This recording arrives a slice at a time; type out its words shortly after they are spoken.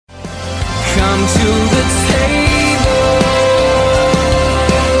to the table.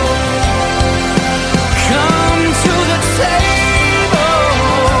 Come to the table.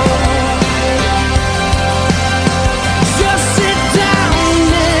 Just sit down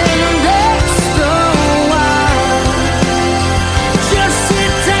and rest a while. Just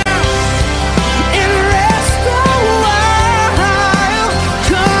sit down and rest a while.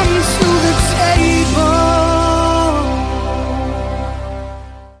 Come to the table.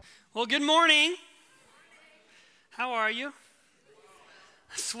 Well, good morning. How are you?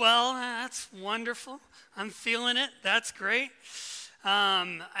 Swell. That's wonderful. I'm feeling it. That's great.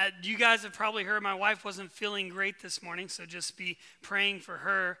 You guys have probably heard my wife wasn't feeling great this morning, so just be praying for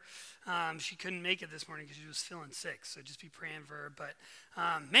her. She couldn't make it this morning because she was feeling sick, so just be praying for her. But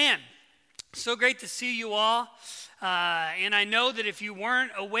man, so great to see you all. And I know that if you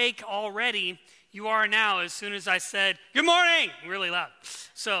weren't awake already, you are now as soon as I said, good morning, really loud.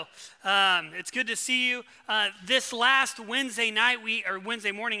 So it's good to see you. This last Wednesday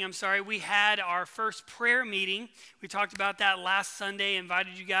morning, we had our first prayer meeting. We talked about that last Sunday,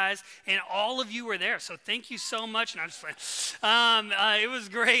 invited you guys, and all of you were there. So thank you so much. No, I'm just playing. It was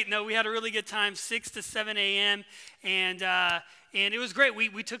great. No, we had a really good time, 6 to 7 a.m., and it was great.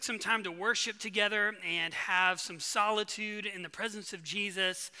 We took some time to worship together and have some solitude in the presence of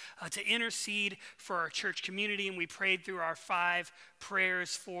Jesus to intercede for our church community. And we prayed through our 5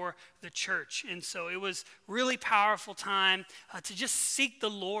 prayers for the church. And so it was really powerful time to just seek the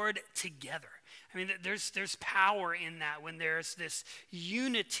Lord together. I mean, there's power in that when there's this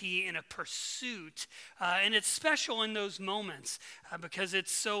unity in a pursuit. And it's special in those moments because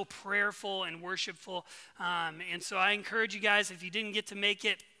it's so prayerful and worshipful. And so I encourage you guys, if you didn't get to make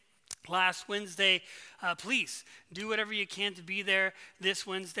it last Wednesday, please do whatever you can to be there this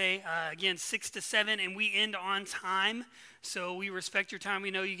Wednesday. Again, 6 to 7, and we end on time. So we respect your time. We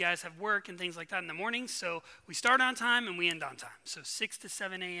know you guys have work and things like that in the morning. So we start on time and we end on time. So 6 to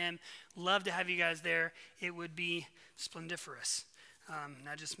 7 a.m. Love to have you guys there. It would be splendiferous. And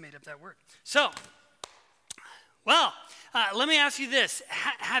I just made up that word. So, well, let me ask you this.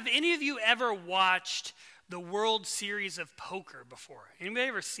 Have any of you ever watched the World Series of Poker before? Anybody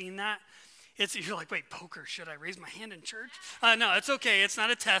ever seen that? You're like, wait, poker, should I raise my hand in church? No, it's okay. It's not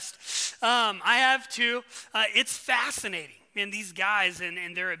a test. I have too. It's fascinating. And these guys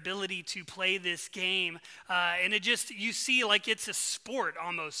and their ability to play this game. And you see like it's a sport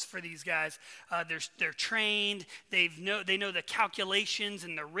almost for these guys. They're trained. They know the calculations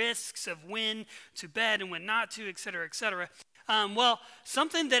and the risks of when to bet and when not to, et cetera, et cetera. Well,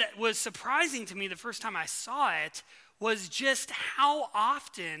 something that was surprising to me the first time I saw it was just how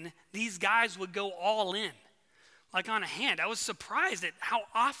often these guys would go all in, like on a hand. I was surprised at how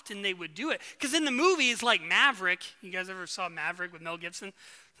often they would do it. Because in the movies like Maverick, you guys ever saw Maverick with Mel Gibson?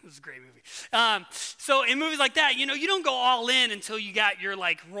 It was a great movie. So in movies like that, you don't go all in until you got your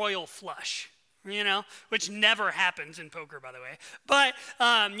like royal flush. Which never happens in poker, by the way. But,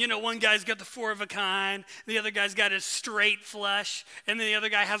 one guy's got the 4 of a kind, the other guy's got his straight flush, and then the other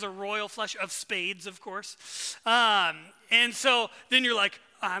guy has a royal flush of spades, of course. And so then you're like,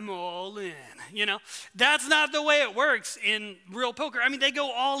 I'm all in, That's not the way it works in real poker. I mean, they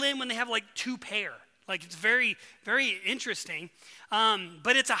go all in when they have like 2 pair. Like, it's very, very interesting.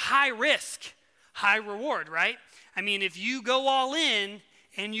 But it's a high risk, high reward, right? I mean, if you go all in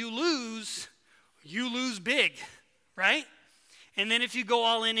and you lose big, right? And then if you go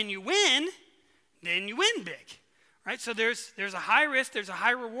all in and you win, then you win big, right? So there's a high risk, there's a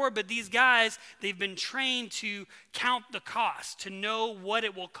high reward, but these guys, they've been trained to count the cost, to know what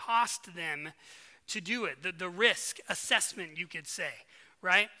it will cost them to do it, the risk assessment, you could say,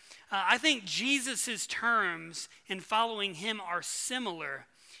 right? I think Jesus' terms in following him are similar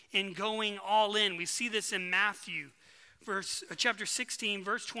in going all in. We see this in Matthew. Chapter 16,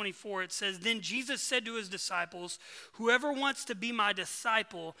 verse 24, it says, Then Jesus said to his disciples, Whoever wants to be my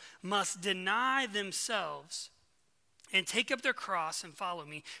disciple must deny themselves and take up their cross and follow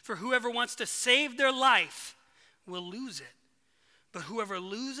me. For whoever wants to save their life will lose it. But whoever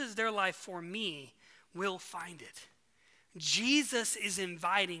loses their life for me will find it. Jesus is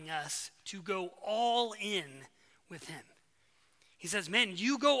inviting us to go all in with him. He says, man,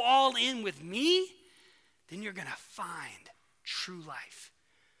 you go all in with me, then you're going to find true life.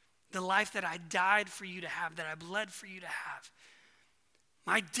 The life that I died for you to have, that I bled for you to have.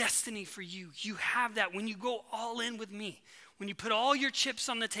 My destiny for you, you have that when you go all in with me. When you put all your chips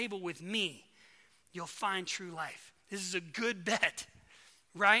on the table with me, you'll find true life. This is a good bet,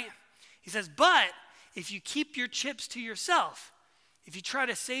 right? He says, but if you keep your chips to yourself, if you try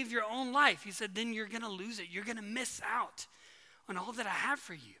to save your own life, he said, then you're going to lose it. You're going to miss out on all that I have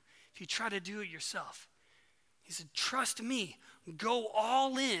for you. If if you try to do it yourself. He said, trust me, go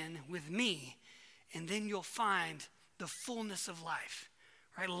all in with me, and then you'll find the fullness of life,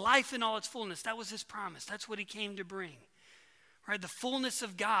 right? Life in all its fullness. That was his promise. That's what he came to bring, right? The fullness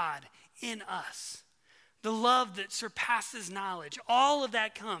of God in us. The love that surpasses knowledge. All of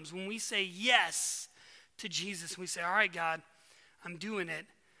that comes when we say yes to Jesus. We say, all right, God, I'm doing it.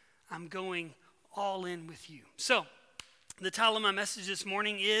 I'm going all in with you. So the title of my message this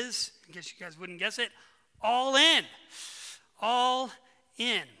morning is, I guess you guys wouldn't guess it, All In. All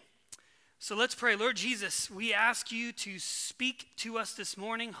in. So let's pray. Lord Jesus, we ask you to speak to us this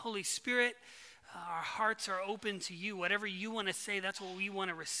morning. Holy Spirit, our hearts are open to you. Whatever you want to say, that's what we want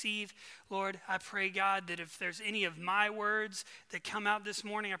to receive. Lord, I pray, God, that if there's any of my words that come out this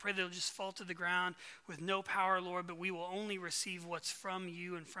morning, I pray they'll just fall to the ground with no power, Lord, but we will only receive what's from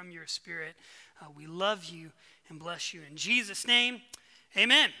you and from your Spirit. We love you and bless you. In Jesus' name,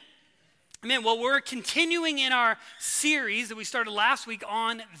 amen. Amen. Well, we're continuing in our series that we started last week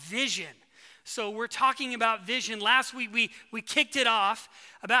on vision. So we're talking about vision. Last week we kicked it off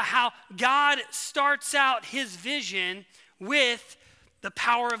about how God starts out his vision with the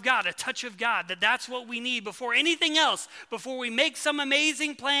power of God, a touch of God, that's what we need before anything else, before we make some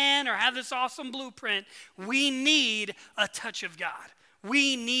amazing plan or have this awesome blueprint. We need a touch of God.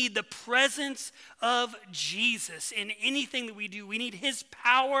 We need the presence of Jesus in anything that we do. We need his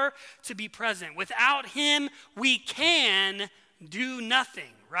power to be present. Without him, we can do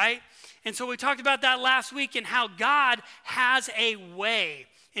nothing, right? And so we talked about that last week and how God has a way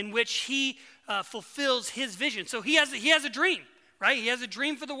in which he fulfills his vision. So he has a dream, right? He has a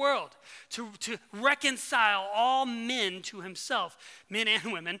dream for the world to reconcile all men to himself, men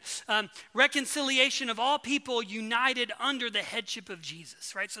and women. Reconciliation of all people united under the headship of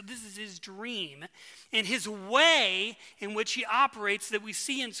Jesus, right? So this is his dream. And his way in which he operates that we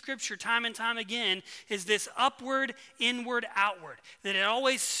see in Scripture time and time again is this upward, inward, outward. That it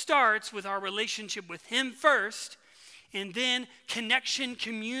always starts with our relationship with him first, and then connection,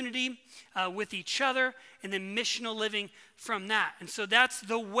 community with each other, and then missional living from that. And so that's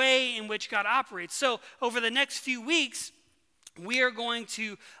the way in which God operates. So over the next few weeks, we are going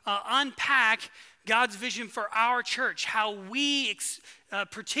to unpack God's vision for our church, how we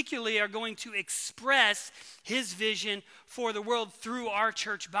particularly are going to express his vision for the world through our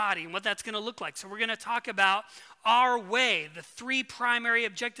church body and what that's going to look like. So we're going to talk about our way, the three primary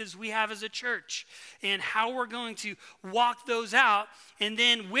objectives we have as a church, and how we're going to walk those out. And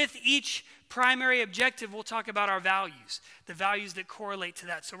then with each primary objective, we'll talk about our values, the values that correlate to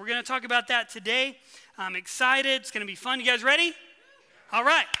that. So we're going to talk about that today. I'm excited. It's going to be fun. You guys ready? All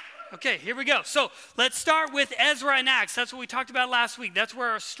right. Okay, here we go. So let's start with Ezra and Acts. That's what we talked about last week. That's where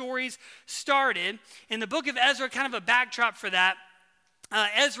our stories started. In the book of Ezra, kind of a backdrop for that,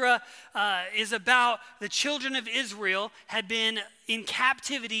 Ezra is about the children of Israel had been in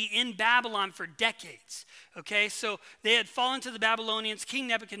captivity in Babylon for decades. Okay, so they had fallen to the Babylonians, King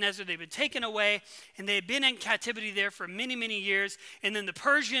Nebuchadnezzar. They'd been taken away, and they had been in captivity there for many, many years. And then the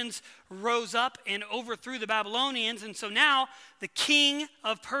Persians rose up and overthrew the Babylonians. And so now the king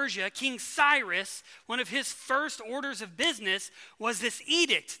of Persia, King Cyrus, one of his first orders of business was this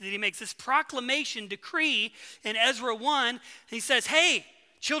edict that he makes, this proclamation, decree in Ezra 1. He says, hey,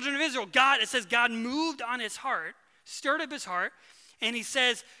 children of Israel, it says God moved on his heart, stirred up his heart, and he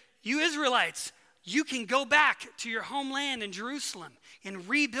says, you Israelites, you can go back to your homeland in Jerusalem and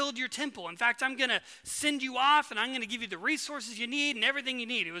rebuild your temple. In fact, I'm going to send you off, and I'm going to give you the resources you need and everything you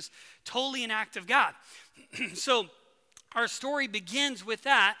need. It was totally an act of God. So our story begins with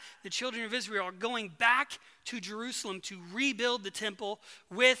that. The children of Israel are going back to Jerusalem to rebuild the temple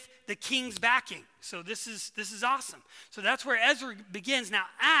with the king's backing. So this is awesome. So that's where Ezra begins. Now,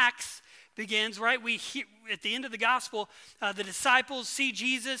 Acts begins, right? At the end of the gospel, the disciples see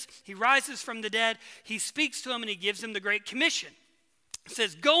Jesus. He rises from the dead. He speaks to them, and he gives them the Great Commission. It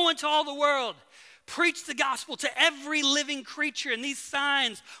says, go into all the world, preach the gospel to every living creature, and these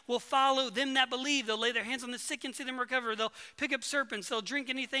signs will follow them that believe. They'll lay their hands on the sick and see them recover. They'll pick up serpents. They'll drink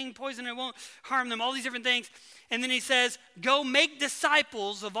anything poison, and it won't harm them. All these different things. And then he says, go make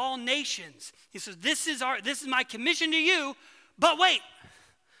disciples of all nations. He says, this is my commission to you, but wait.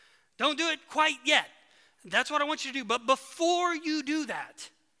 Don't do it quite yet. That's what I want you to do. But before you do that,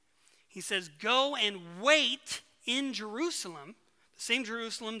 he says, go and wait in Jerusalem, the same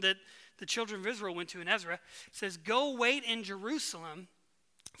Jerusalem that the children of Israel went to in Ezra. It says, go wait in Jerusalem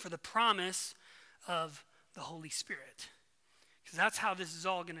for the promise of the Holy Spirit. Because that's how this is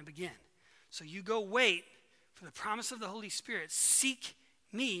all going to begin. So you go wait for the promise of the Holy Spirit. Seek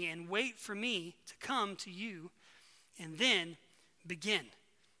me and wait for me to come to you, and then begin.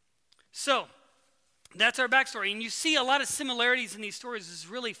 So that's our backstory. And you see a lot of similarities in these stories. It's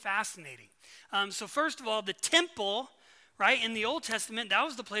really fascinating. So first of all, the temple, right, in the Old Testament, that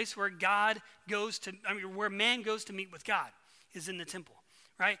was the place where where man goes to meet with God, is in the temple,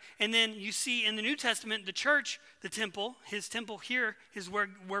 right? And then you see in the New Testament, the church, the temple, his temple here is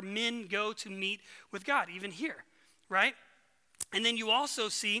where men go to meet with God, even here, right? And then you also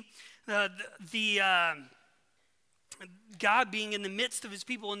see God being in the midst of his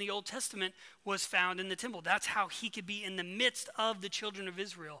people in the Old Testament was found in the temple. That's how he could be in the midst of the children of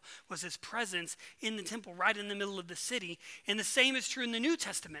Israel, was his presence in the temple, right in the middle of the city. And the same is true in the New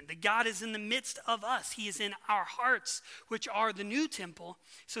Testament, that God is in the midst of us. He is in our hearts, which are the new temple,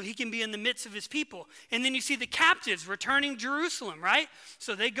 so he can be in the midst of his people. And then you see the captives returning to Jerusalem, right?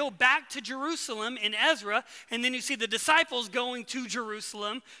 So they go back to Jerusalem in Ezra, and then you see the disciples going to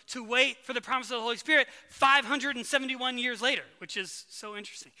Jerusalem to wait for the promise of the Holy Spirit 571 years later, which is so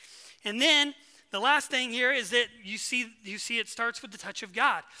interesting. And then the last thing here is that you see it starts with the touch of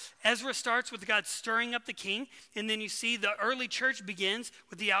God. Ezra starts with God stirring up the king, and then you see the early church begins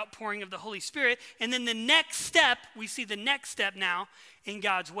with the outpouring of the Holy Spirit, and then we see the next step now in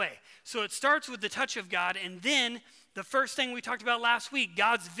God's way. So it starts with the touch of God, and then the first thing we talked about last week,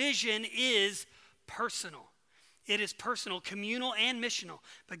 God's vision is personal. It is personal, communal, and missional,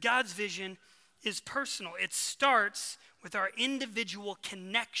 but God's vision is personal. It starts with our individual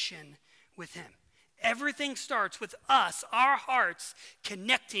connection with him. Everything starts with us, our hearts,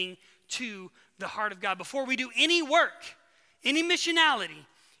 connecting to the heart of God. Before we do any work, any missionality,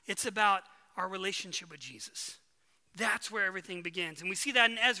 it's about our relationship with Jesus. That's where everything begins. And we see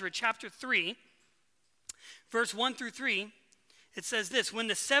that in Ezra chapter 3, verse 1 through 3. It says this: when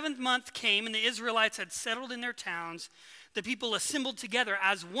the 7th month came and the Israelites had settled in their towns, the people assembled together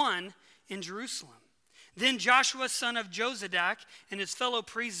as one in Jerusalem. Then Joshua, son of Jozadak, and his fellow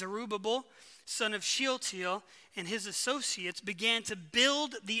priest Zerubbabel, son of Shealtiel, and his associates began to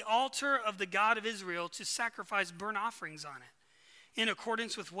build the altar of the God of Israel to sacrifice burnt offerings on it, in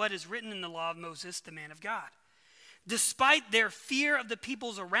accordance with what is written in the law of Moses, the man of God. Despite their fear of the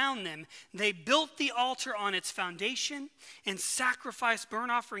peoples around them, they built the altar on its foundation and sacrificed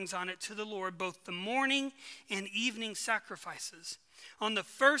burnt offerings on it to the Lord, both the morning and evening sacrifices. On the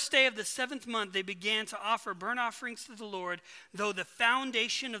first day of the 7th month, they began to offer burnt offerings to the Lord, though the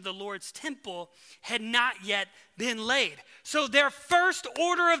foundation of the Lord's temple had not yet been laid. So their first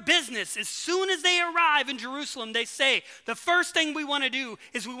order of business, as soon as they arrive in Jerusalem, they say, the first thing we want to do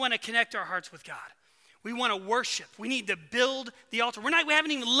is we want to connect our hearts with God. We want to worship. We need to build the altar. We haven't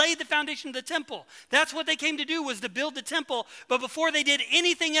even laid the foundation of the temple. That's what they came to do, was to build the temple. But before they did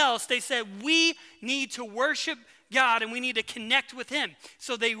anything else, they said, we need to worship God and we need to connect with him.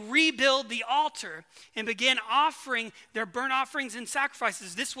 So they rebuild the altar and began offering their burnt offerings and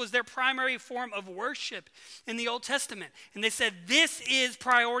sacrifices. This was their primary form of worship in the Old Testament. And they said, this is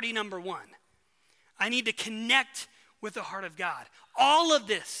priority number one. I need to connect with the heart of God. All of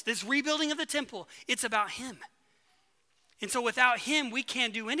this rebuilding of the temple, it's about him. And so without him, we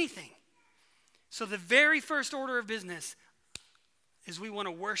can't do anything. So the very first order of business is we want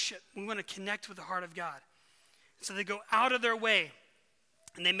to worship. We want to connect with the heart of God. So they go out of their way,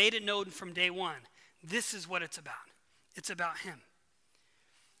 and they made it known from day one. This is what it's about. It's about him.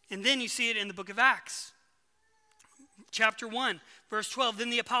 And then you see it in the book of Acts. Chapter 1, verse 12. Then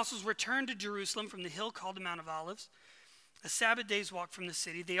the apostles returned to Jerusalem from the hill called the Mount of Olives, a Sabbath day's walk from the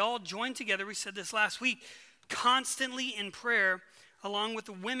city. They all joined together, we said this last week, constantly in prayer, along with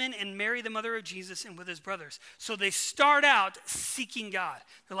the women and Mary, the mother of Jesus, and with his brothers. So they start out seeking God.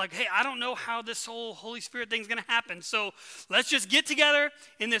 They're like, hey, I don't know how this whole Holy Spirit thing's going to happen, so let's just get together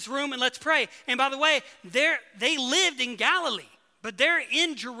in this room and let's pray. And by the way, they lived in Galilee, but they're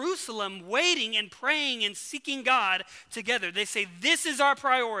in Jerusalem waiting and praying and seeking God together. They say, this is our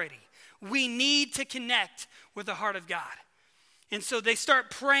priority. We need to connect with the heart of God. And so they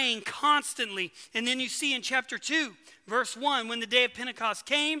start praying constantly. And then you see in chapter 2, verse 1, when the day of Pentecost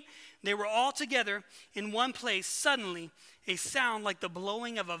came, they were all together in one place. Suddenly, a sound like the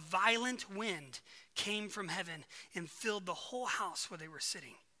blowing of a violent wind came from heaven and filled the whole house where they were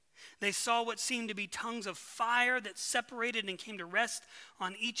sitting. They saw what seemed to be tongues of fire that separated and came to rest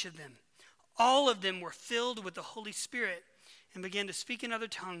on each of them. All of them were filled with the Holy Spirit and began to speak in other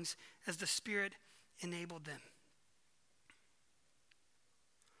tongues as the Spirit enabled them.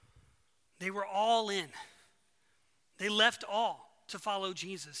 They were all in. They left all to follow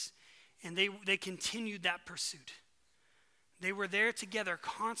Jesus, and they continued that pursuit. They were there together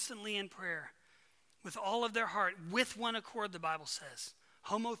constantly in prayer with all of their heart, with one accord, the Bible says.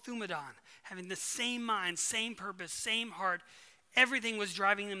 Homo thumadon, having the same mind, same purpose, same heart, Everything was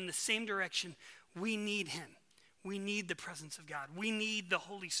driving them in the same direction. We need him. We need the presence of God. We need the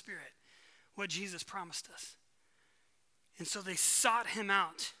Holy Spirit, what Jesus promised us. And so they sought him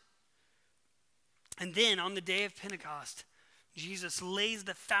out. And then on the day of Pentecost, Jesus lays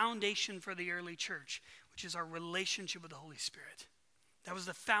the foundation for the early church, which is our relationship with the Holy Spirit. That was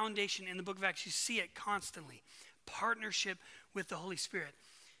the foundation in the book of Acts. You see it constantly. Partnership with the Holy Spirit.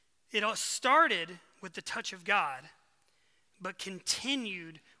 It all started with the touch of God, but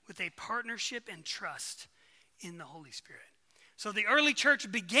continued with a partnership and trust in the Holy Spirit. So the early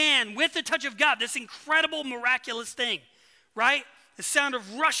church began with the touch of God, this incredible, miraculous thing, right? The sound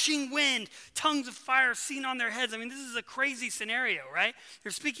of rushing wind, tongues of fire seen on their heads. I mean, this is a crazy scenario, right?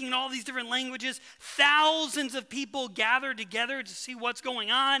 They're speaking in all these different languages. Thousands of people gather together to see what's going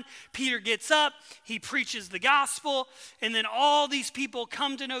on. Peter gets up, he preaches the gospel, and then all these people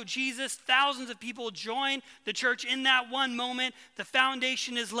come to know Jesus. Thousands of people join the church in that one moment. The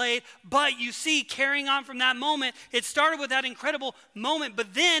foundation is laid. But you see, carrying on from that moment, it started with that incredible moment,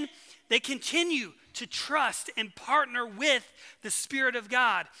 but then they continue to trust and partner with the Spirit of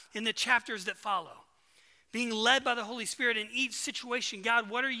God in the chapters that follow. Being led by the Holy Spirit in each situation. God,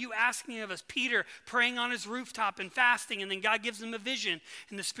 what are you asking of us? Peter praying on his rooftop and fasting, and then God gives him a vision.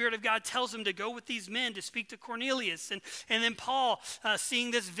 And the Spirit of God tells him to go with these men to speak to Cornelius. And then Paul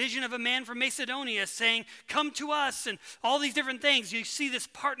seeing this vision of a man from Macedonia saying, come to us, and all these different things. You see this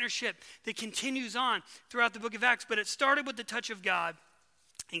partnership that continues on throughout the book of Acts. But it started with the touch of God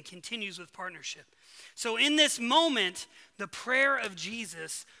and continues with partnership. So in this moment, the prayer of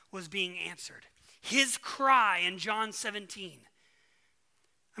Jesus was being answered. His cry in John 17.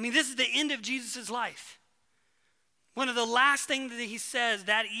 I mean, this is the end of Jesus' life. One of the last things that he says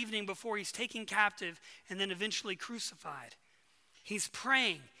that evening before he's taken captive and then eventually crucified. He's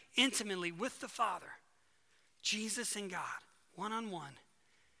praying intimately with the Father, Jesus and God, one-on-one.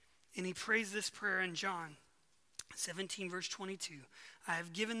 And he prays this prayer in John 17, verse 22. I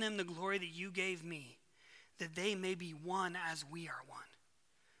have given them the glory that you gave me, that they may be one as we are one.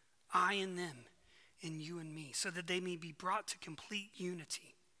 I and them, and you and me, so that they may be brought to complete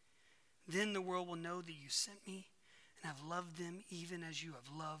unity. Then the world will know that you sent me and have loved them even as you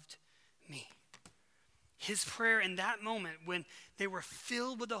have loved me. His prayer in that moment when they were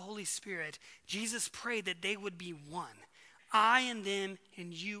filled with the Holy Spirit, Jesus prayed that they would be one. I and them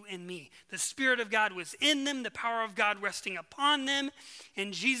and you and me. The Spirit of God was in them, the power of God resting upon them,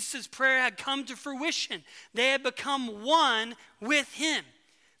 and Jesus' prayer had come to fruition. They had become one with him.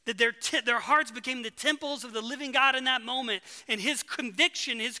 That their hearts became the temples of the living God in that moment, and his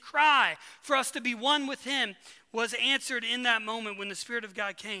conviction, his cry for us to be one with him was answered in that moment when the Spirit of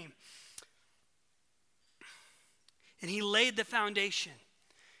God came. And he laid the foundation.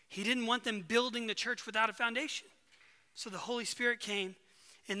 He didn't want them building the church without a foundation. So the Holy Spirit came,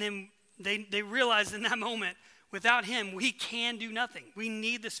 and then they realized in that moment, without him, we can do nothing. We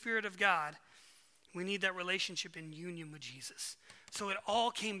need the Spirit of God. We need that relationship in union with Jesus. So it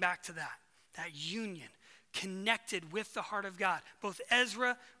all came back to that union, connected with the heart of God. Both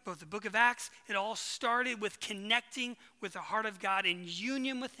Ezra, both the book of Acts, it all started with connecting with the heart of God in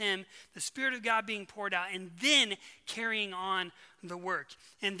union with him, the Spirit of God being poured out, and then carrying on the work.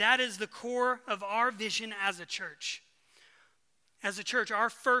 And that is the core of our vision as a church. As a church, our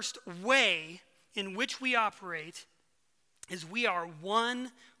first way in which we operate is we are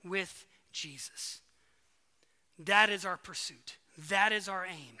one with Jesus. That is our pursuit. That is our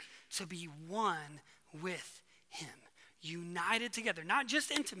aim, to be one with him. United together, not just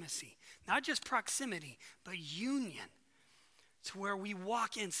intimacy, not just proximity, but union. To where we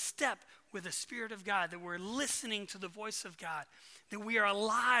walk in step with the Spirit of God, that we're listening to the voice of God, that we are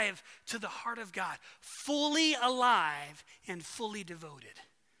alive to the heart of God, fully alive and fully devoted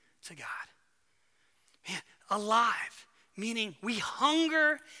to God. Man, alive, meaning we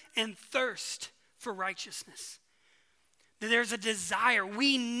hunger and thirst for righteousness. That there's a desire.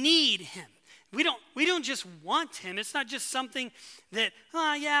 We need him. We don't just want him. It's not just something that, if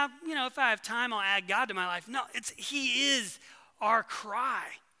I have time, I'll add God to my life. No, he is our cry.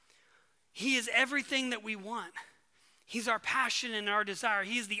 He is everything that we want. He's our passion and our desire.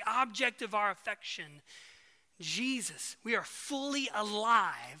 He is the object of our affection. Jesus, we are fully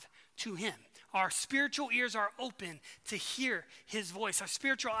alive to him. Our spiritual ears are open to hear his voice. Our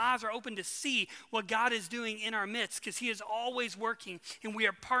spiritual eyes are open to see what God is doing in our midst, because he is always working and we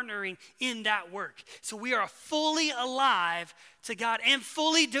are partnering in that work. So we are fully alive to God and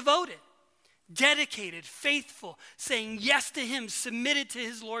fully devoted, dedicated, faithful, saying yes to him, submitted to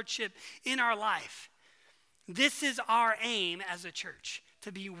his lordship in our life. This is our aim as a church,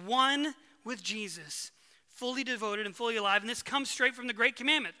 to be one with Jesus, fully devoted and fully alive. And this comes straight from the great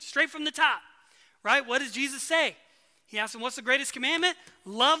commandment, straight from the top, right? What does Jesus say? He asked him, what's the greatest commandment?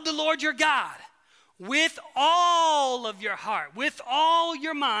 Love the Lord your God with all of your heart, with all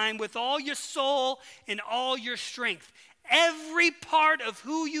your mind, with all your soul, and all your strength. Every part of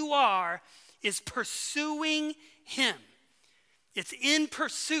who you are is pursuing him. It's in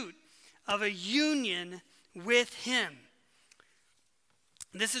pursuit of a union with him.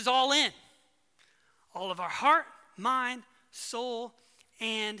 This is all in. All of our heart, mind, soul,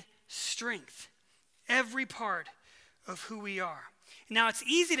 and strength. Every part of who we are. Now, it's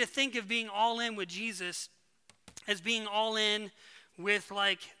easy to think of being all in with Jesus as being all in with,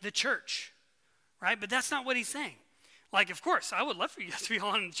 like, the church, right? But that's not what he's saying. Like, of course, I would love for you guys to be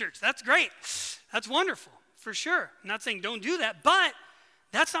all in the church. That's great. That's wonderful, for sure. I'm not saying don't do that, but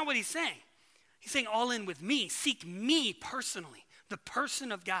that's not what he's saying. He's saying all in with me. Seek me personally, the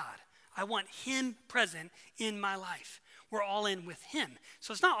person of God. I want him present in my life. We're all in with him.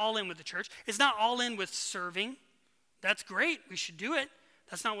 So it's not all in with the church. It's not all in with serving. That's great. We should do it.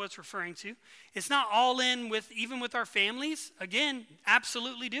 That's not what it's referring to. It's not all in with, even with our families. Again,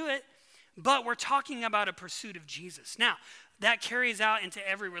 absolutely do it. But we're talking about a pursuit of Jesus. Now, that carries out into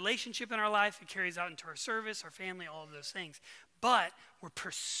every relationship in our life. It carries out into our service, our family, all of those things. But we're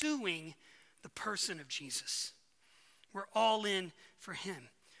pursuing the person of Jesus. We're all in for him.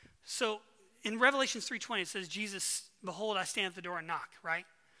 So in Revelation 3:20, it says, Jesus, behold, I stand at the door and knock, right?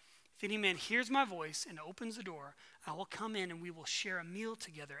 If any man hears my voice and opens the door, I will come in and we will share a meal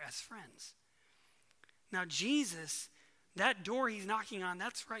together as friends. Now, Jesus, that door he's knocking on,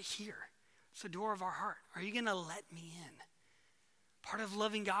 that's right here. It's the door of our heart. Are you going to let me in? Part of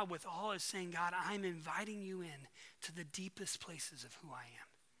loving God with all is saying, God, I'm inviting you in to the deepest places of who I am.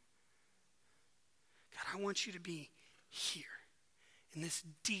 God, I want you to be here in this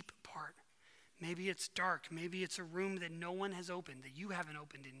deep part. Maybe it's dark. Maybe it's a room that no one has opened, that you haven't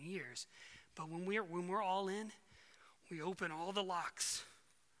opened in years. But when we're all in, we open all the locks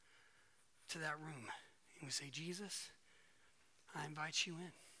to that room. And we say, Jesus, I invite you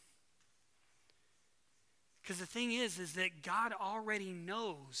in. Because the thing is that God already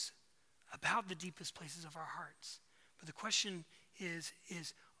knows about the deepest places of our hearts. But the question is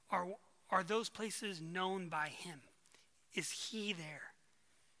are those places known by him? Is he there?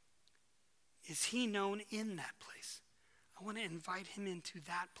 Is he known in that place? I want to invite him into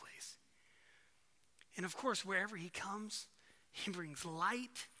that place. And of course, wherever he comes, he brings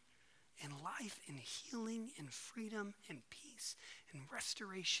light and life and healing and freedom and peace and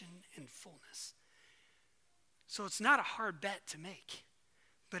restoration and fullness. So it's not a hard bet to make,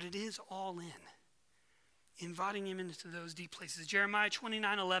 but it is all in. Inviting him into those deep places. Jeremiah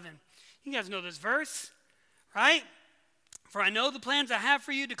 29:11. You guys know this verse, right? For I know the plans I have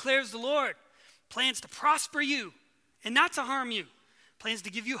for you, declares the Lord. Plans to prosper you and not to harm you. Plans to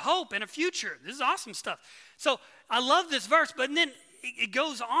give you hope and a future. This is awesome stuff. So I love this verse, but then it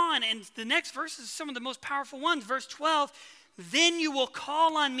goes on, and the next verse is some of the most powerful ones. Verse 12, then you will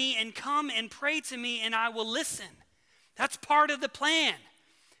call on me and come and pray to me, and I will listen. That's part of the plan,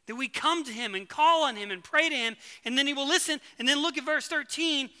 that we come to him and call on him and pray to him, and then he will listen. And then look at verse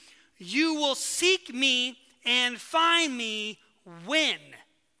 13. You will seek me and find me when?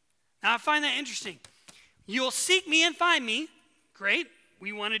 Now, I find that interesting. You'll seek me and find me. Great.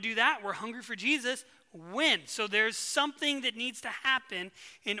 We want to do that. We're hungry for Jesus. When? So there's something that needs to happen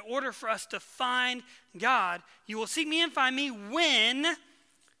in order for us to find God. You will seek me and find me when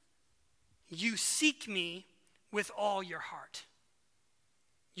you seek me with all your heart.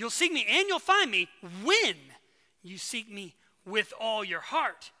 You'll seek me and you'll find me when you seek me with all your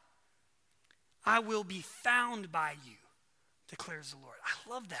heart. I will be found by you, declares the Lord. I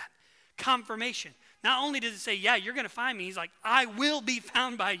love that. Confirmation. Not only does it say, yeah, you're going to find me, he's like, I will be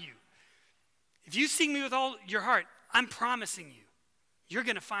found by you. If you seek me with all your heart, I'm promising you, you're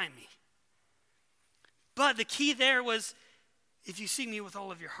going to find me. But the key there was, if you seek me with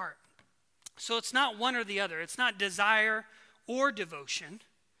all of your heart. So it's not one or the other. It's not desire or devotion.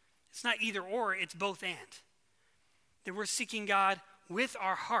 It's not either or, it's both and. That we're seeking God with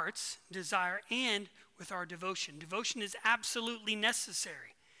our hearts, desire, and with our devotion. Devotion is absolutely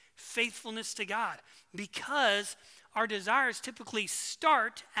necessary. Faithfulness to God. Because our desires typically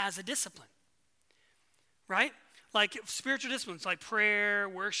start as a discipline. Right? Like spiritual disciplines, like prayer,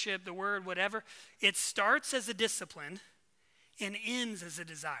 worship, the word, whatever. It starts as a discipline and ends as a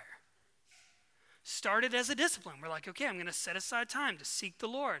desire. Started as a discipline. We're like, okay, I'm going to set aside time to seek the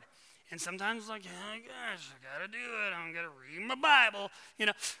Lord. And sometimes it's like, oh gosh, I got to do it. I'm going to read my Bible,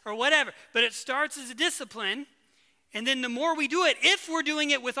 or whatever. But it starts as a discipline. And then the more we do it, if we're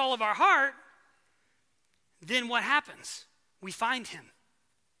doing it with all of our heart, then what happens? We find him.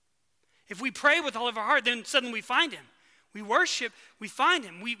 If we pray with all of our heart, then suddenly we find him. We worship, we find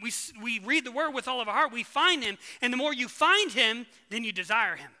him. We read the word with all of our heart, we find him. And the more you find him, then you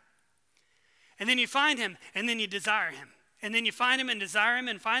desire him. And then you find him, and then you desire him. And then you find him and desire him,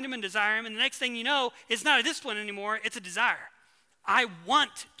 and find him and desire him. And the next thing you know, it's not a discipline anymore, it's a desire. I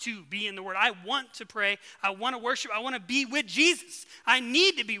want to be in the word. I want to pray. I want to worship. I want to be with Jesus. I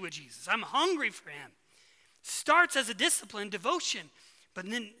need to be with Jesus. I'm hungry for him. Starts as a discipline, devotion. But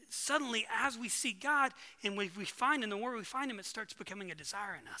then suddenly, as we seek God and we find in the word, we find him, it starts becoming a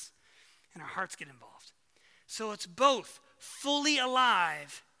desire in us. And our hearts get involved. So it's both fully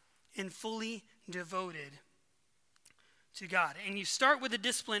alive and fully devoted to God. And you start with a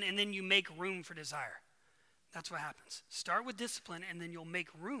discipline and then you make room for desire. That's what happens. Start with discipline and then you'll make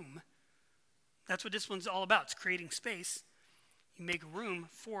room. That's what discipline's all about. It's creating space. You make room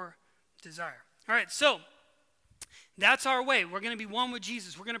for desire. All right, so that's our way. We're going to be one with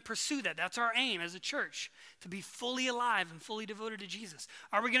Jesus. We're going to pursue that. That's our aim as a church, to be fully alive and fully devoted to Jesus.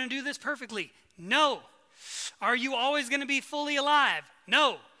 Are we going to do this perfectly? No. Are you always going to be fully alive?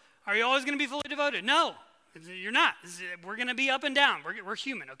 No. Are you always going to be fully devoted? No. You're not. We're going to be up and down. We're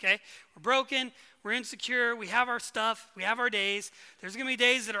human, okay? We're broken. We're insecure. We have our stuff. We have our days. There's going to be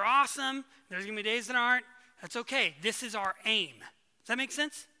days that are awesome. There's going to be days that aren't. That's okay. This is our aim. Does that make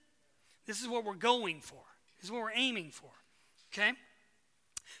sense? This is what we're going for. This is what we're aiming for, okay?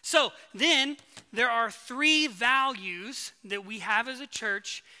 So then there are 3 values that we have as a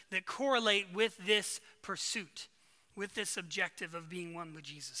church that correlate with this pursuit, with this objective of being one with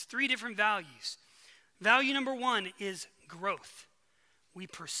Jesus. 3 different values. Value number 1 is growth. We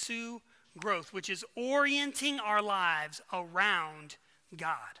pursue growth, which is orienting our lives around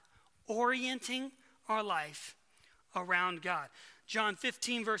God. Orienting our life around God. John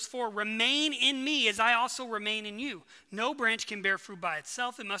 15, verse 4, remain in me as I also remain in you. No branch can bear fruit by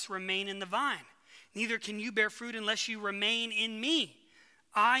itself. It must remain in the vine. Neither can you bear fruit unless you remain in me.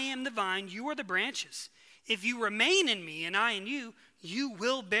 I am the vine, you are the branches. If you remain in me and I in you, you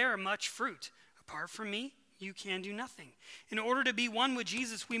will bear much fruit. Apart from me, you can do nothing. In order to be one with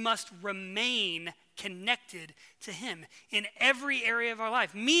Jesus, we must remain connected to him in every area of our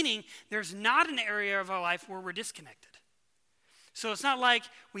life, meaning there's not an area of our life where we're disconnected. So it's not like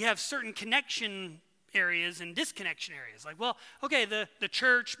we have certain connection areas and disconnection areas. Like, well, okay, the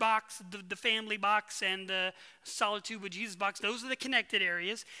church box, the family box, and the Solitude with Jesus box, those are the connected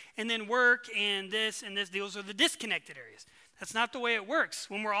areas. And then work and this, those are the disconnected areas. That's not the way it works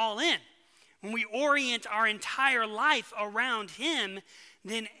when we're all in. When we orient our entire life around him,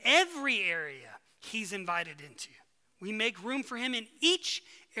 then every area he's invited into. We make room for him in each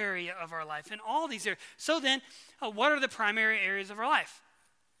area of our life, in all these areas. So then, what are the primary areas of our life?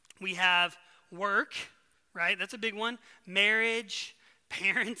 We have work, right? That's a big one. Marriage,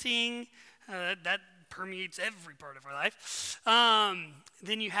 parenting, that permeates every part of our life.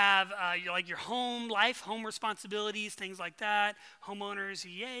 Then you have your home life, home responsibilities, things like that. Homeowners,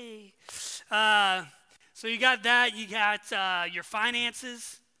 yay. So you got that. You got your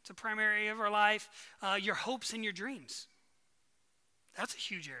finances. It's a primary area of our life. Your hopes and your dreams. That's a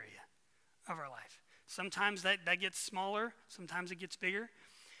huge area of our life. Sometimes that gets smaller. Sometimes it gets bigger.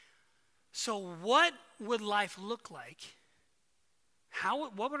 So what would life look like?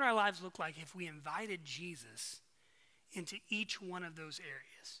 What would our lives look like if we invited Jesus into each one of those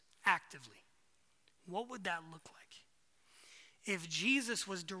areas actively? What would that look like? If Jesus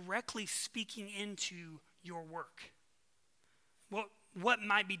was directly speaking into your work, what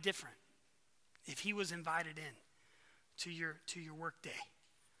might be different if he was invited in to your work day?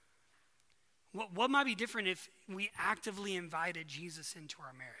 What might be different if we actively invited Jesus into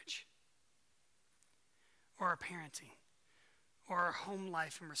our marriage, or our parenting, or our home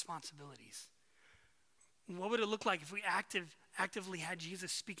life and responsibilities? What would it look like if we actively had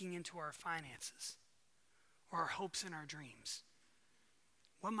Jesus speaking into our finances, or our hopes and our dreams?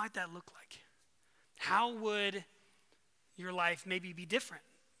 What might that look like? How would your life maybe be different?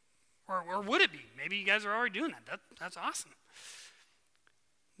 Or would it be? Maybe you guys are already doing that. That's awesome.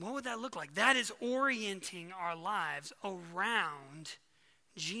 What would that look like? That is orienting our lives around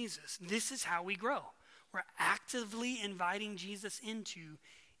Jesus. This is how we grow. We're actively inviting Jesus into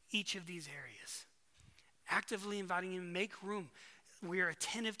each of these areas. Actively inviting him, make room. We are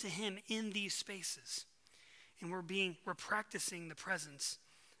attentive to him in these spaces. And we're practicing the presence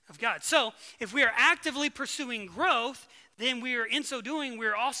of God. So, if we are actively pursuing growth, then in so doing,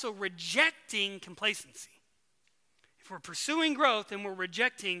 we're also rejecting complacency. If we're pursuing growth, then we're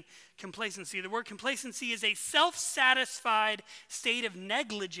rejecting complacency. The word complacency is a self-satisfied state of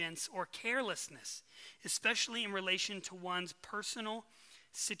negligence or carelessness. especially in relation to one's personal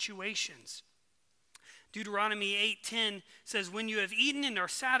situations. Deuteronomy 8:10 says, when you have eaten and are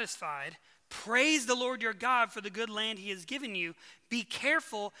satisfied, praise the Lord your God for the good land he has given you. Be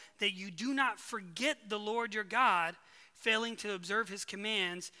careful that you do not forget the Lord your God, failing to observe his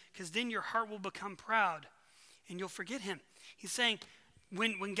commands, because then your heart will become proud and you'll forget him. He's saying,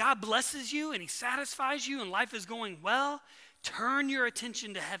 when God blesses you and he satisfies you and life is going well, turn your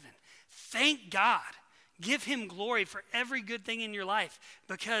attention to heaven. Thank God. Give him glory for every good thing in your life,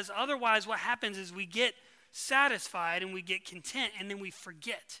 because otherwise what happens is we get satisfied and we get content, and then we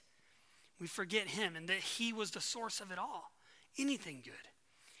forget. We forget him and that he was the source of it all, anything good.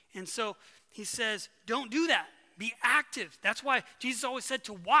 And so he says, don't do that. Be active. That's why Jesus always said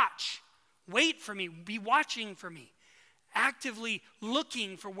to watch. Wait for me. Be watching for me. Actively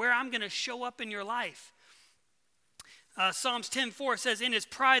looking for where I'm going to show up in your life. Psalms 10:4 says, in his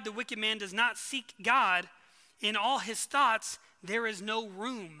pride the wicked man does not seek God. In all his thoughts there is no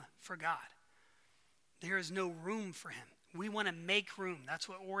room for God. There is no room for him. We want to make room. That's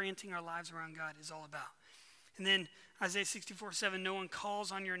what orienting our lives around God is all about. And then Isaiah 64:7, no one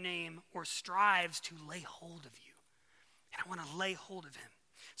calls on your name or strives to lay hold of you. And I want to lay hold of him.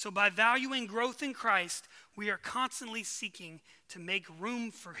 So by valuing growth in Christ, we are constantly seeking to make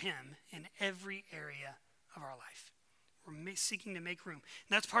room for him in every area of our life. We're seeking to make room.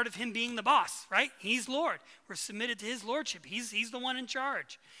 And that's part of him being the boss, right? He's Lord. We're submitted to his lordship. He's the one in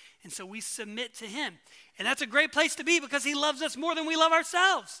charge. And so we submit to him. And that's a great place to be, because he loves us more than we love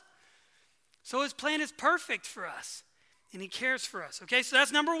ourselves. So his plan is perfect for us. And he cares for us. Okay, so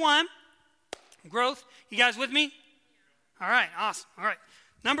that's number one. Growth. You guys with me? All right, awesome. All right.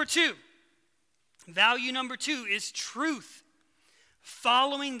 Number two. Value number two is truth.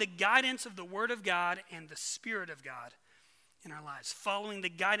 Following the guidance of the Word of God and the Spirit of God in our lives. Following the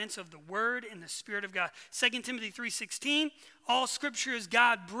guidance of the Word and the Spirit of God. 2 Timothy 3:16, all Scripture is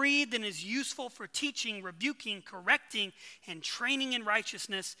God-breathed and is useful for teaching, rebuking, correcting, and training in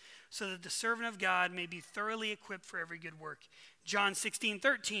righteousness, so that the servant of God may be thoroughly equipped for every good work. John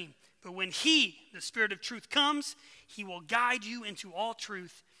 16:13, but when he, the Spirit of truth, comes, he will guide you into all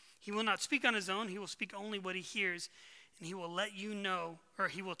truth. He will not speak on his own. He will speak only what he hears, and he will let you know, or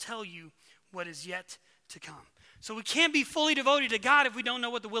he will tell you what is yet to come. So we can't be fully devoted to God if we don't know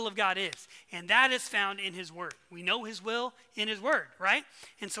what the will of God is. And that is found in his word. We know his will in his word, right?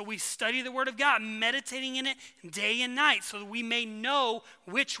 And so we study the word of God, meditating in it day and night, so that we may know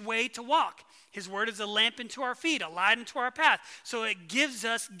which way to walk. His word is a lamp unto our feet, a light unto our path. So it gives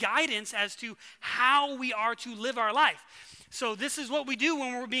us guidance as to how we are to live our life. So this is what we do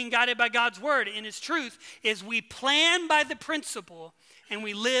when we're being guided by God's word in his truth, is we plan by the principle and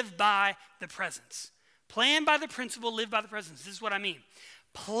we live by the presence. Plan by the principle, live by the presence. This is what I mean.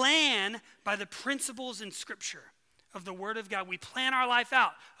 Plan by the principles in Scripture of the Word of God. We plan our life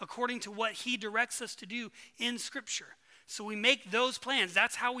out according to what he directs us to do in Scripture. So we make those plans.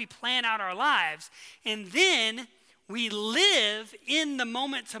 That's how we plan out our lives. And then we live in the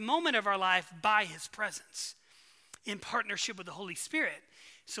moment to moment of our life by his presence, in partnership with the Holy Spirit,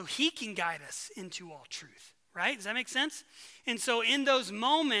 so he can guide us into all truth. Right? Does that make sense? And so in those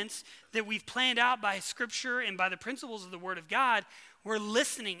moments that we've planned out by Scripture and by the principles of the Word of God, we're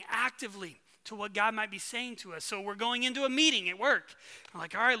listening actively to what God might be saying to us. So we're going into a meeting at work. I'm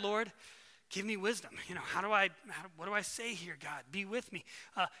like, all right, Lord, give me wisdom. What do I say here, God? Be with me.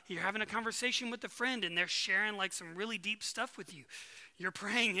 You're having a conversation with a friend and they're sharing like some really deep stuff with you. You're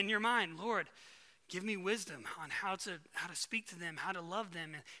praying in your mind, Lord, give me wisdom on how to speak to them, how to love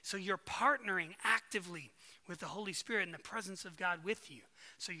them. And so you're partnering actively with the Holy Spirit and the presence of God with you.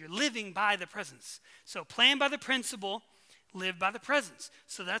 So you're living by the presence. So plan by the principle, live by the presence.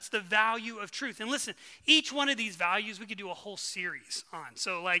 So that's the value of truth. And listen, each one of these values we could do a whole series on.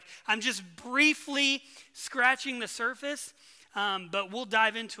 So I'm just briefly scratching the surface, but we'll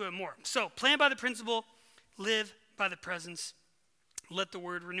dive into it more. So plan by the principle, live by the presence. Let the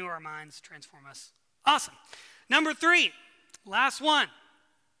word renew our minds, transform us. Awesome. Number 3, last one.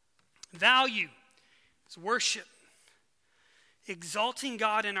 Value. It's worship. Exalting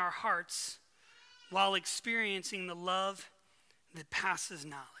God in our hearts while experiencing the love that passes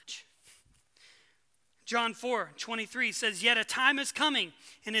knowledge. John 4:23 says, yet a time is coming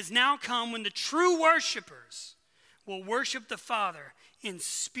and is now come when the true worshipers will worship the Father in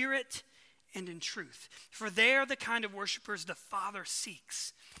spirit and in truth. For they are the kind of worshipers the Father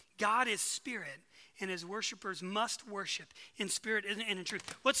seeks. God is spirit, and his worshipers must worship in spirit and in truth.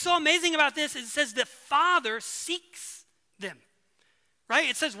 What's so amazing about this is it says the Father seeks them, right?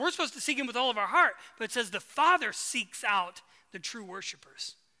 It says we're supposed to seek him with all of our heart, but it says the Father seeks out the true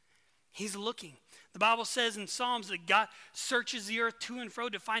worshipers. He's looking. The Bible says in Psalms that God searches the earth to and fro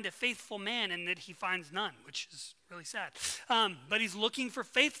to find a faithful man, and that he finds none, which is really sad. But he's looking for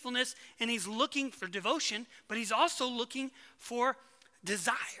faithfulness, and he's looking for devotion, but he's also looking for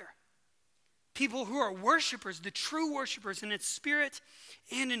desire. People who are worshipers, the true worshipers in its spirit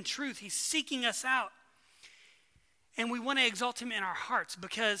and in truth. He's seeking us out. And we want to exalt him in our hearts,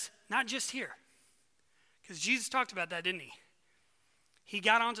 because not just here. Because Jesus talked about that, didn't he? He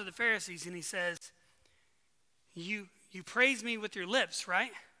got onto the Pharisees and he says, You praise me with your lips,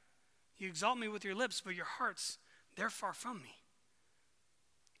 right? You exalt me with your lips, but your hearts, they're far from me.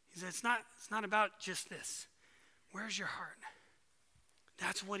 He said, it's not about just this. Where's your heart?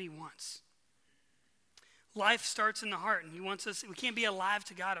 That's what he wants. Life starts in the heart, and he wants us, we can't be alive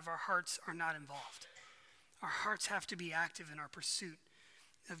to God if our hearts are not involved. Our hearts have to be active in our pursuit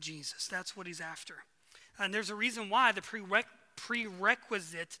of Jesus. That's what he's after. And there's a reason why the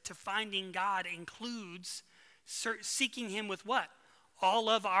prerequisite to finding God includes seeking him with what? All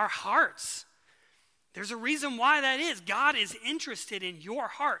of our hearts. There's a reason why that is. God is interested in your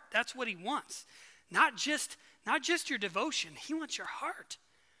heart. That's what he wants. Not just your devotion. He wants your heart.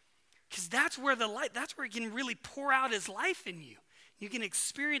 Because that's where he can really pour out his life in you. You can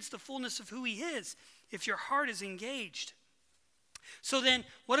experience the fullness of who he is if your heart is engaged. So then,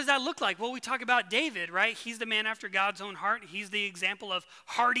 what does that look like? Well, we talk about David, right? He's the man after God's own heart. He's the example of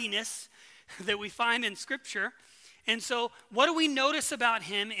hardiness that we find in Scripture. And so, what do we notice about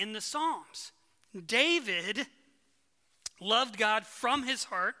him in the Psalms? David loved God from his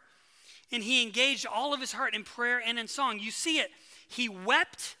heart, and he engaged all of his heart in prayer and in song. You see it. He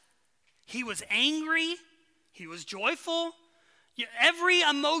wept. He was angry. He was joyful. Every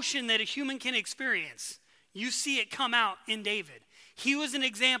emotion that a human can experience, you see it come out in David. He was an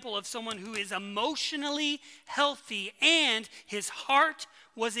example of someone who is emotionally healthy, and his heart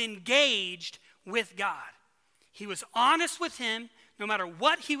was engaged with God. He was honest with him no matter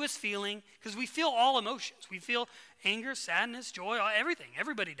what he was feeling, because we feel all emotions. We feel anger, sadness, joy, everything.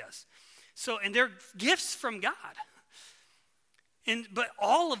 Everybody does. So, and they're gifts from God. But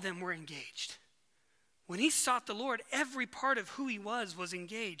all of them were engaged. When he sought the Lord, every part of who he was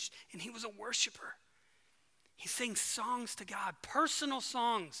engaged, and he was a worshiper. He sang songs to God, personal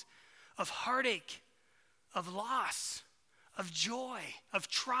songs of heartache, of loss, of joy, of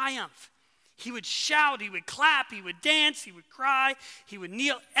triumph. He would shout, he would clap, he would dance, he would cry, he would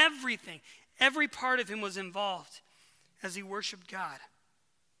kneel, everything. Every part of him was involved as he worshiped God.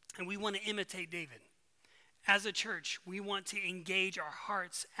 And we want to imitate David. As a church, we want to engage our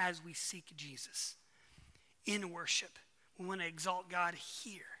hearts as we seek Jesus in worship. We want to exalt God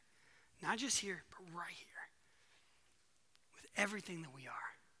here. Not just here, but right here. With everything that we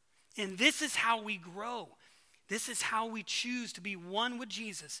are. And this is how we grow. This is how we choose to be one with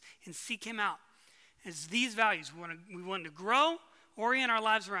Jesus and seek him out. It's these values. We want to grow, orient our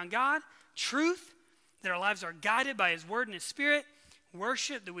lives around God, truth, that our lives are guided by his word and his spirit,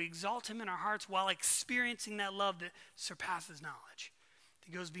 worship, that we exalt him in our hearts while experiencing that love that surpasses knowledge,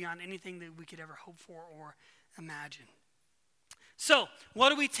 that goes beyond anything that we could ever hope for or imagine. So, what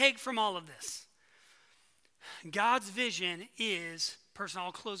do we take from all of this? God's vision is personal.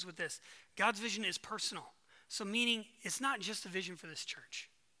 I'll close with this. God's vision is personal. So meaning it's not just a vision for this church.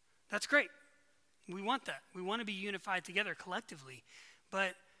 That's great. We want that. We want to be unified together collectively.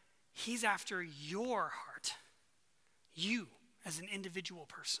 But he's after your heart. You as an individual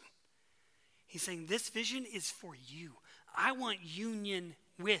person. He's saying this vision is for you. I want union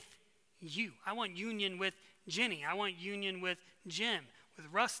with you. I want union with Jenny. I want union with Jim, with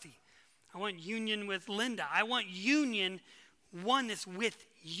Rusty. I want union with Linda. I want union, oneness with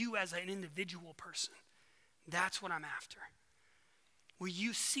you as an individual person. That's what I'm after. Will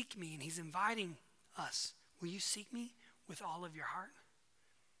you seek me? And he's inviting us. Will you seek me with all of your heart?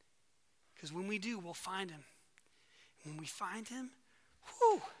 Because when we do, we'll find him. When we find him,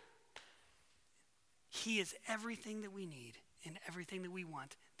 he is everything that we need and everything that we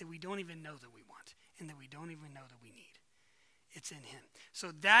want, that we don't even know that we want and that we don't even know that we need. It's in him.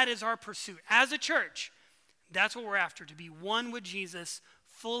 So that is our pursuit. As a church, that's what we're after, to be one with Jesus,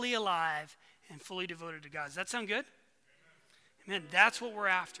 fully alive and fully devoted to God. Does that sound good? Amen. That's what we're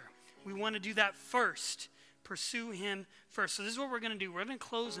after. We want to do that first. Pursue him first. So this is what we're going to do. We're going to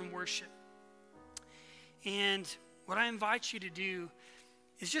close in worship. And what I invite you to do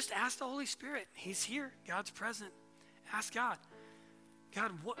is just ask the Holy Spirit. He's here. God's present. Ask God.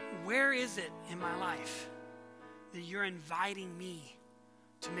 God, where is it in my life that you're inviting me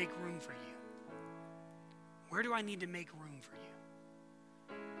to make room for you? Where do I need to make room for you?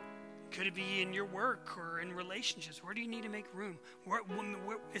 Could it be in your work or in relationships? Where do you need to make room? Where,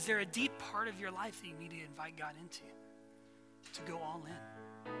 is there a deep part of your life that you need to invite God into to go all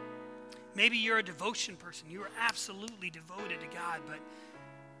in? Maybe you're a devotion person. You are absolutely devoted to God, but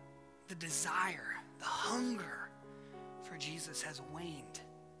the desire, the hunger for Jesus has waned.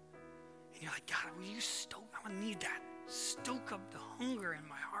 And you're like, God, will you stoke? I need that. Stoke up the hunger in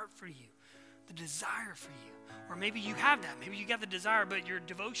my heart for you, the desire for you. Or maybe you have that. Maybe you got the desire, but your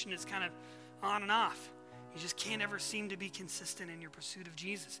devotion is kind of on and off. You just can't ever seem to be consistent in your pursuit of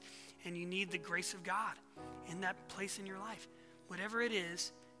Jesus. And you need the grace of God in that place in your life. Whatever it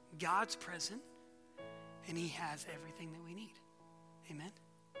is, God's present, and he has everything that we need. Amen?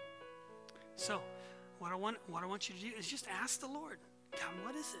 So, what I want you to do is just ask the Lord, God,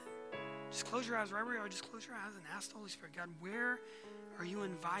 what is it? Just close your eyes right where you are. Just close your eyes and ask the Holy Spirit, God, where are you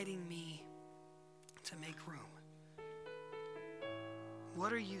inviting me to make room?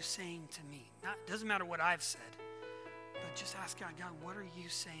 What are you saying to me? Doesn't matter what I've said, but just ask God, God, what are you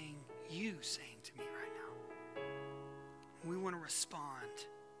saying to me right now? We want to respond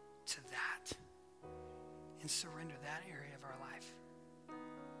to that and surrender that area of our life.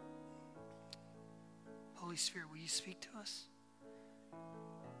 Holy Spirit, will you speak to us?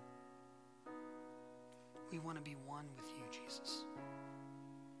 We want to be one with you, Jesus.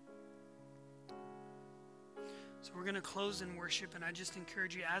 So we're going to close in worship, and I just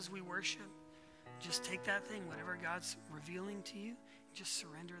encourage you, as we worship, just take that thing, whatever God's revealing to you, and just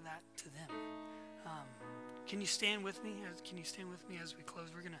surrender that to them. Can you stand with me? Can you stand with me as we close?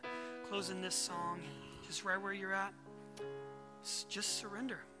 We're going to close in this song, just right where you're at. Just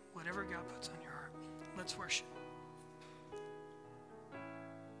surrender whatever God puts on your heart. Let's worship.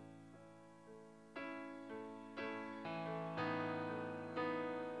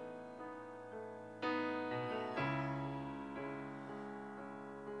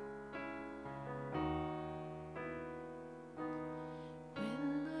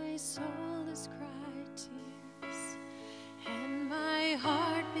 Soul is cried tears, and my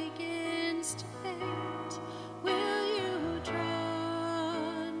heart begins to faint. Will you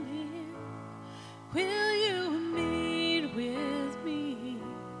draw near? Will you meet with me?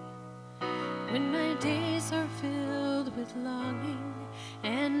 When my days are filled with longing,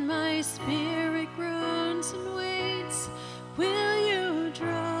 and my spirit groans and waits, will you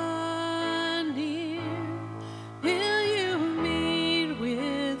draw near? Will you meet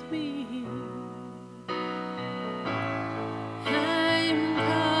with me? I'm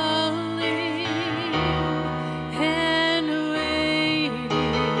calling and waiting.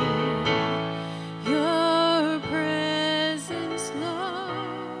 Your presence,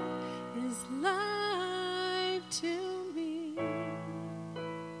 Lord, is life to me.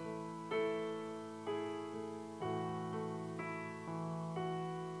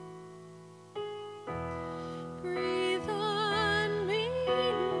 Breathe on me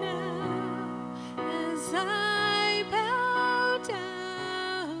now as I bow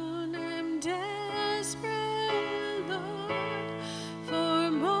down. I'm desperate, Lord,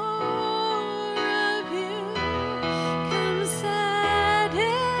 for more of you. Come satisfy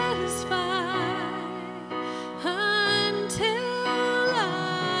until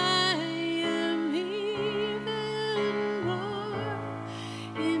I am even more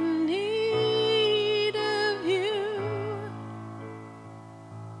in need of you.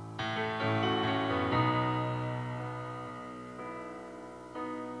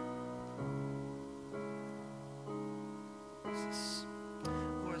 Jesus.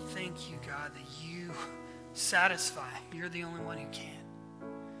 Lord, thank you, God, that you satisfy. You're the only one who can.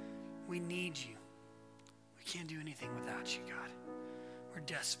 We need you. We can't do anything without you, God. We're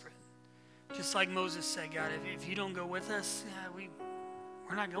desperate. Just like Moses said, God, if you don't go with us,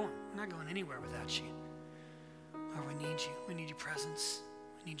 we're not going. We're not going anywhere without you. Lord, we need you. We need your presence.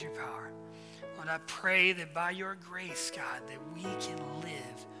 We need your power. Lord, I pray that by your grace, God, that we can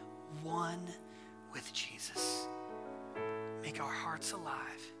live one with Jesus. Make our hearts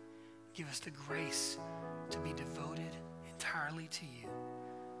alive. Give us the grace to be devoted entirely to you.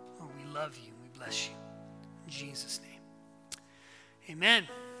 Lord, we love you and we bless you. In Jesus' name. Amen.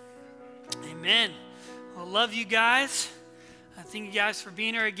 Amen. I love you guys. Thank you guys for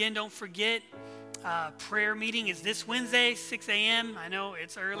being here. Again, don't forget, prayer meeting is this Wednesday, 6 a.m. I know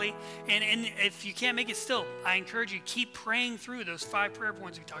it's early. And if you can't make it still, I encourage you to keep praying through those 5 prayer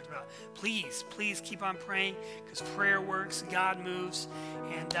points we talked about. Please keep on praying, because prayer works, God moves.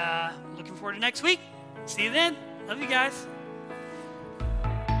 And looking forward to next week. See you then. Love you guys.